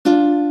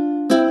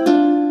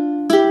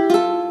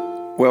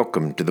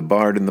Welcome to the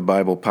Bard in the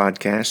Bible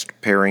podcast,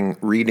 pairing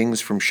readings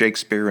from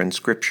Shakespeare and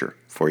Scripture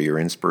for your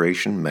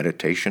inspiration,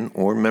 meditation,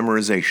 or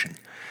memorization.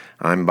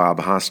 I'm Bob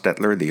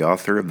Hostetler, the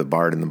author of The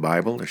Bard in the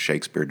Bible, a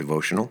Shakespeare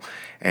devotional,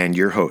 and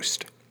your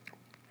host.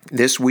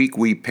 This week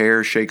we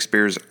pair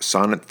Shakespeare's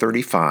Sonnet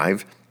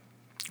 35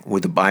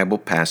 with a Bible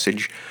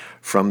passage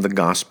from the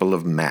Gospel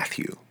of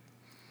Matthew.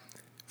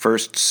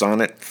 First,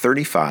 Sonnet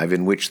 35,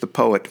 in which the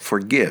poet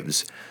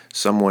forgives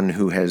someone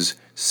who has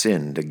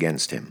sinned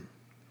against him.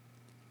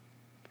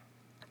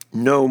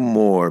 No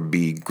more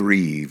be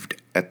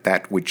grieved at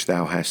that which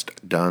thou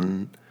hast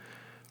done.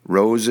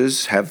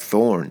 Roses have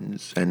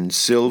thorns, and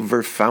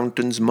silver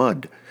fountains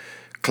mud.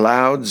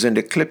 Clouds and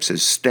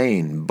eclipses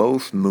stain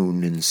both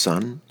moon and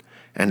sun,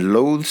 and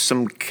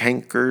loathsome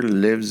canker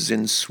lives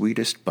in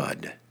sweetest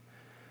bud.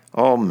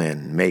 All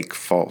men make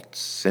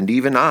faults, and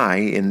even I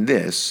in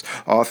this,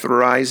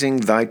 authorizing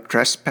thy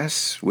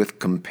trespass with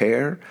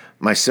compare,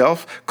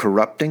 myself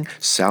corrupting,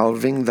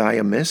 salving thy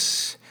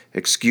amiss,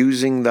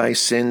 excusing thy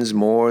sins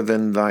more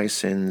than thy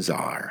sins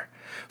are.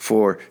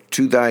 For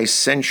to thy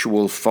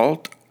sensual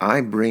fault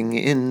I bring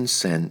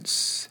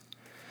incense.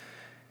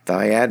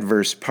 Thy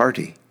adverse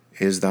party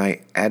is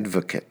thy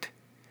advocate,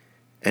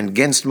 and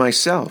 'gainst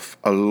myself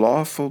a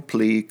lawful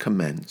plea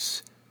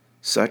commence.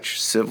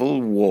 Such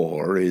civil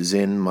war is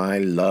in my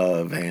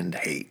love and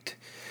hate,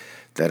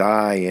 that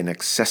I an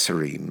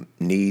accessory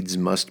needs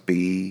must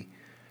be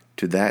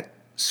to that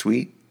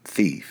sweet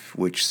thief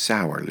which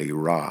sourly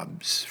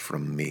robs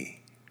from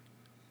me.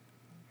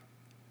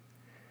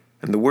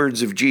 And the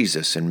words of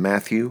Jesus in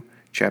Matthew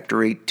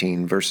chapter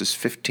 18, verses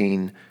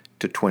 15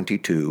 to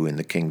 22 in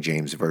the King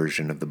James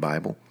Version of the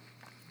Bible.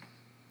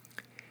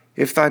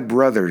 If thy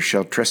brother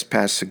shall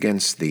trespass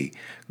against thee,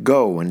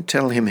 go and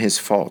tell him his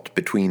fault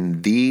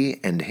between thee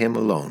and him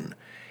alone.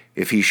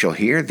 If he shall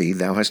hear thee,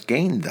 thou hast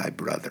gained thy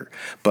brother.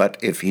 But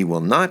if he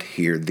will not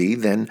hear thee,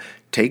 then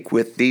take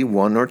with thee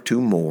one or two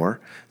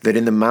more, that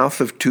in the mouth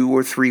of 2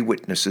 or 3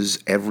 witnesses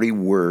every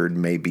word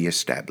may be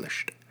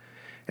established.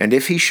 And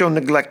if he shall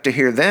neglect to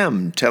hear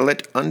them, tell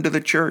it unto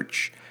the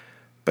church.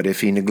 But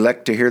if he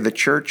neglect to hear the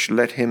church,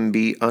 let him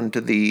be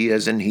unto thee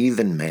as an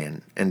heathen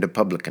man and a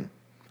publican.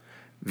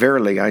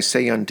 Verily I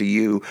say unto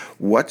you,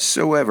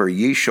 whatsoever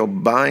ye shall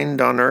bind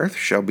on earth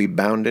shall be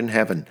bound in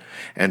heaven,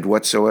 and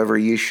whatsoever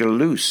ye shall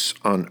loose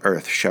on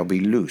earth shall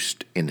be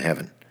loosed in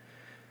heaven.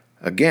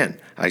 Again,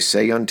 I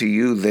say unto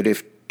you that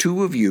if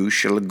 2 of you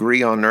shall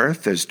agree on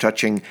earth as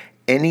touching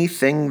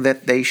anything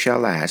that they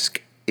shall ask,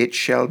 it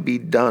shall be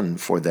done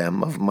for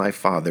them of my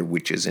Father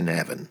which is in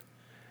heaven.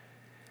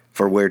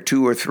 For where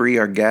 2 or 3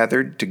 are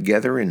gathered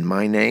together in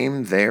my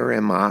name, there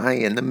am I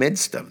in the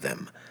midst of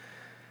them.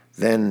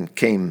 Then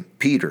came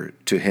Peter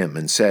to him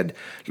and said,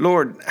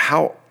 Lord,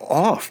 how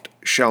oft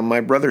shall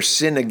my brother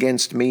sin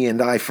against me,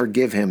 and I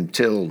forgive him?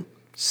 Till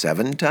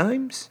 7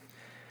 times?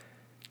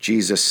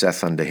 Jesus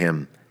saith unto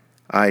him,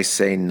 I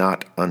say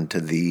not unto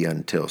thee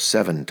until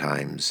 7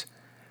 times,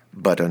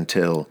 but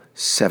until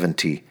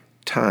 70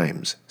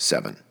 times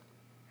 7.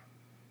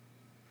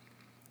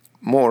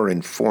 More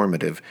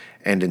informative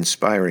and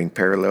inspiring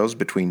parallels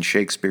between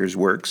Shakespeare's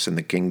works and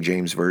the King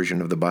James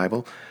Version of the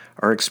Bible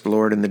are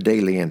explored in the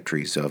daily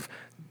entries of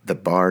The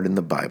Bard in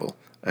the Bible,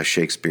 a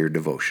Shakespeare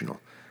devotional.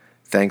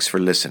 Thanks for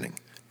listening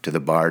to the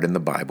Bard in the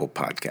Bible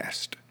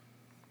podcast.